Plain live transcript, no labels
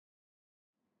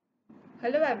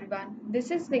Hello everyone,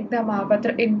 this is SNIGDHA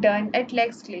MOHAPATRA intern at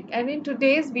LEXCLIQ, and in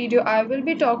today's video I will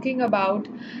be talking about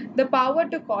the power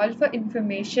to call for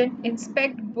information,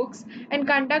 inspect books and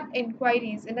conduct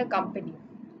inquiries in a company.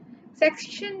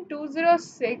 Section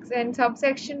 206 and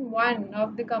subsection 1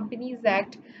 of the Companies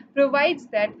Act provides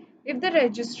that if the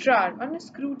registrar on a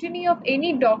scrutiny of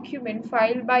any document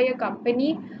filed by a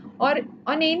company or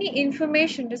on any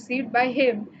information received by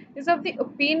him is of the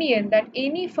opinion that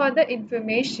any further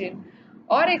information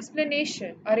or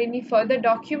explanation or any further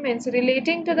documents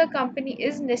relating to the company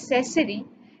is necessary,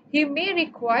 he may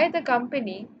require the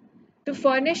company to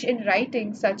furnish in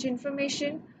writing such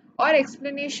information or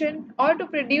explanation or to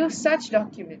produce such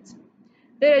documents.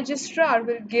 The registrar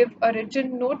will give a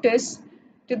written notice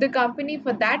to the company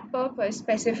for that purpose,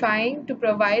 specifying to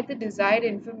provide the desired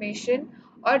information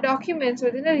or documents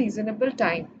within a reasonable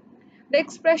time. The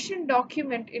expression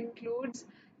document includes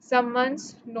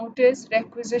summons, notice,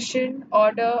 requisition,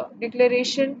 order,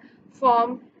 declaration,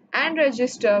 form, and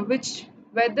register, which,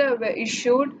 whether were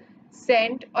issued,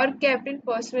 sent, or kept in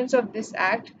pursuance of this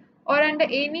Act, or under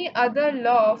any other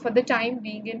law for the time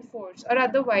being in force, or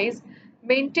otherwise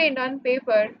maintained on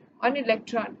paper on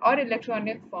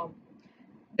electronic form.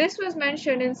 This was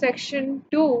mentioned in Section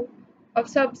 2 of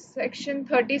subsection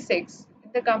 36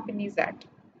 in the Companies Act.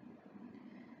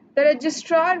 The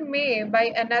registrar may,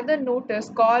 by another notice,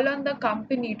 call on the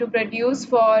company to produce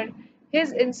for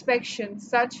his inspection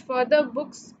such further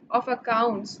books of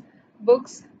accounts,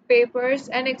 books, papers,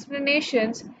 and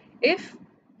explanations if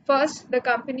first the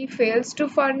company fails to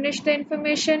furnish the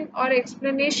information or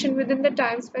explanation within the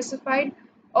time specified,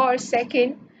 or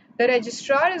second, the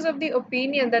registrar is of the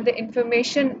opinion that the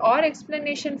information or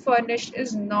explanation furnished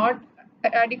is not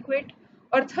adequate,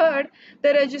 or third,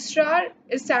 the registrar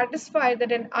is satisfied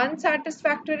that an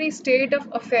unsatisfactory state of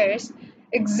affairs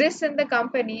exists in the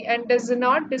company and does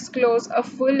not disclose a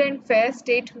full and fair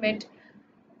statement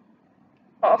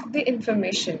of the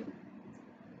information.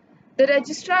 The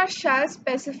registrar shall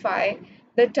specify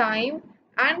the time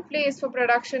and place for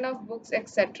production of books,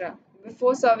 etc.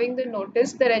 Before serving the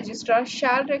notice, the registrar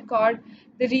shall record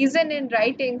the reason in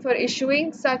writing for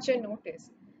issuing such a notice.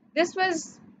 This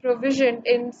was provisioned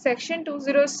in Section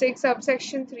 206,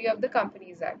 subsection 3 of the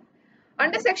Companies Act.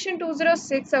 Under Section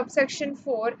 206, subsection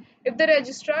 4, if the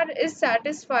registrar is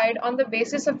satisfied on the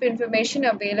basis of information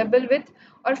available with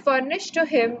or furnished to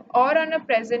him or on a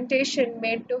presentation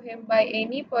made to him by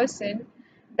any person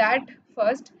that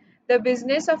first, the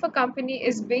business of a company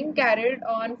is being carried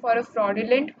on for a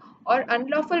fraudulent or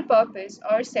unlawful purpose,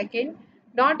 or second,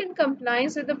 not in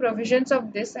compliance with the provisions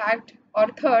of this Act, or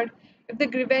third, if the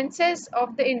grievances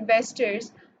of the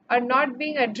investors are not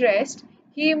being addressed,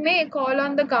 he may call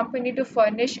on the company to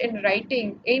furnish in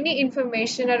writing any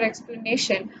information or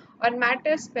explanation on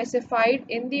matters specified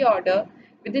in the order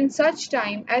within such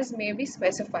time as may be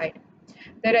specified.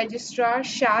 The registrar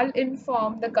shall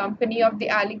inform the company of the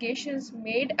allegations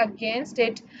made against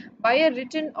it by a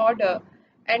written order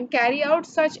and carry out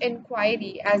such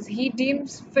inquiry as he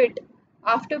deems fit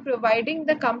after providing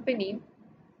the company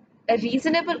a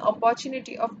reasonable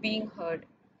opportunity of being heard.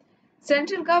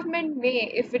 Central government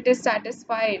may, if it is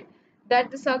satisfied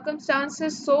that the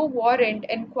circumstances so warrant,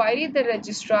 inquiry the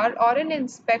registrar or an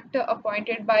inspector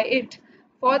appointed by it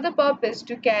for the purpose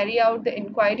to carry out the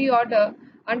inquiry order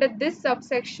under this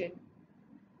subsection,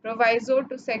 proviso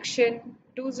to Section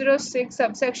 206,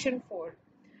 subsection 4.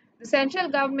 The central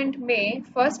government may,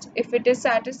 first, if it is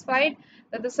satisfied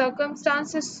that the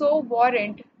circumstances so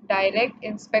warrant, direct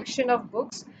inspection of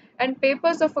books and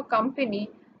papers of a company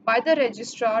by the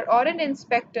registrar or an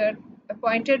inspector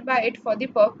appointed by it for the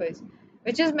purpose,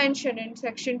 which is mentioned in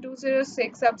Section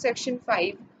 206, subsection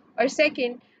 5, or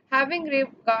second, having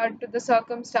regard to the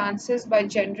circumstances by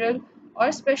general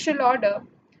or special order,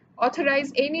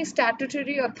 authorize any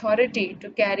statutory authority to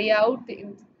carry out the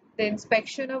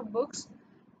inspection of books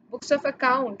of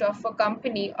account of a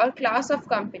company or class of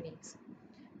companies.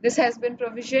 This has been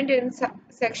provisioned in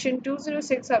Section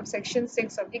 206, subsection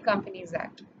 6 of the Companies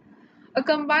Act. A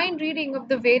combined reading of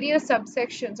the various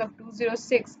subsections of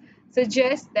 206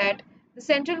 suggests that the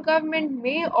central government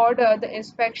may order the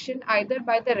inspection either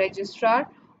by the registrar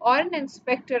or an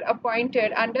inspector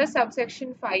appointed under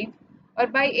subsection 5 or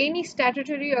by any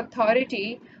statutory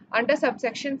authority under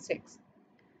subsection 6.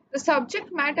 The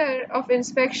subject matter of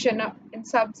inspection in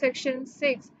subsection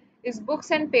 6 is books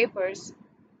and papers,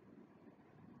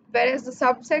 whereas the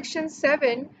subsection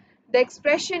 7, the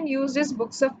expression used is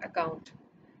books of account.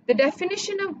 The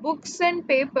definition of books and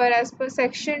paper as per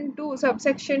section 2,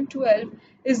 subsection 12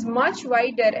 is much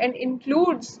wider and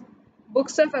includes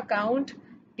books of account,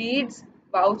 deeds,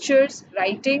 vouchers,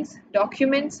 writings,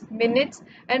 documents, minutes,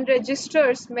 and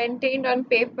registers maintained on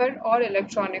paper or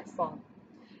electronic form.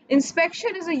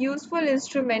 Inspection is a useful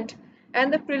instrument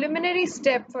and the preliminary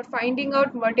step for finding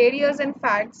out materials and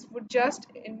facts would just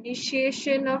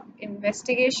initiation of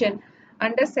investigation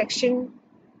under section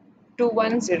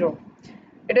 210.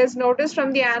 It is noticed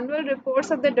from the annual reports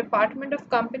of the Department of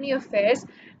Company Affairs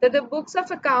that the books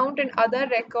of account and other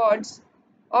records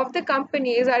of the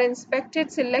companies are inspected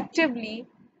selectively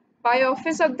by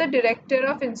Office of the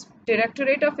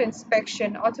Directorate of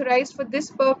Inspection authorized for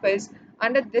this purpose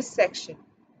under this section.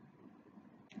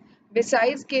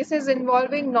 Besides cases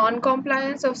involving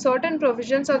non-compliance of certain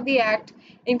provisions of the Act,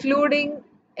 including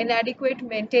inadequate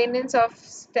maintenance of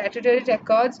statutory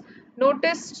records,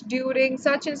 noticed during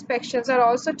such inspections are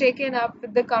also taken up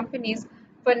with the companies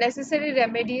for necessary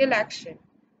remedial action.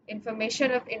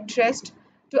 Information of interest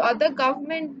to other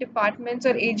government departments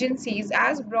or agencies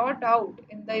as brought out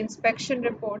in the inspection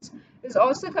reports is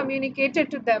also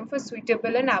communicated to them for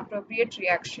suitable and appropriate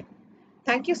reaction.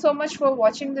 Thank you so much for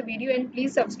watching the video and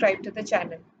please subscribe to the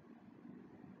channel.